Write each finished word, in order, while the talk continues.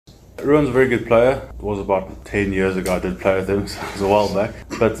Rohan's a very good player. It was about 10 years ago I did play with him, so it was a while back.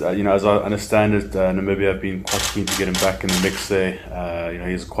 But, as I understand it, Namibia have been quite keen to get him back in the mix there.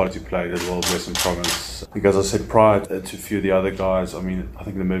 He's a quality player, he did well with Western Province. Because as I said prior to a few of the other guys, I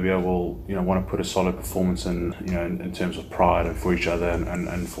think Namibia will, want to put a solid performance in terms of pride and for each other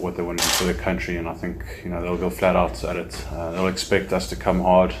and for what they want to do for their country. And I think, they'll go flat out at it. They'll expect us to come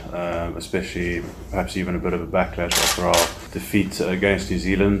hard, especially perhaps even a bit of a backlash after our defeat against New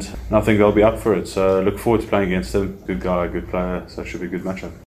Zealand. And I think they'll be up for it. So look forward to playing against them. Good guy, good player, so it should be a good matchup.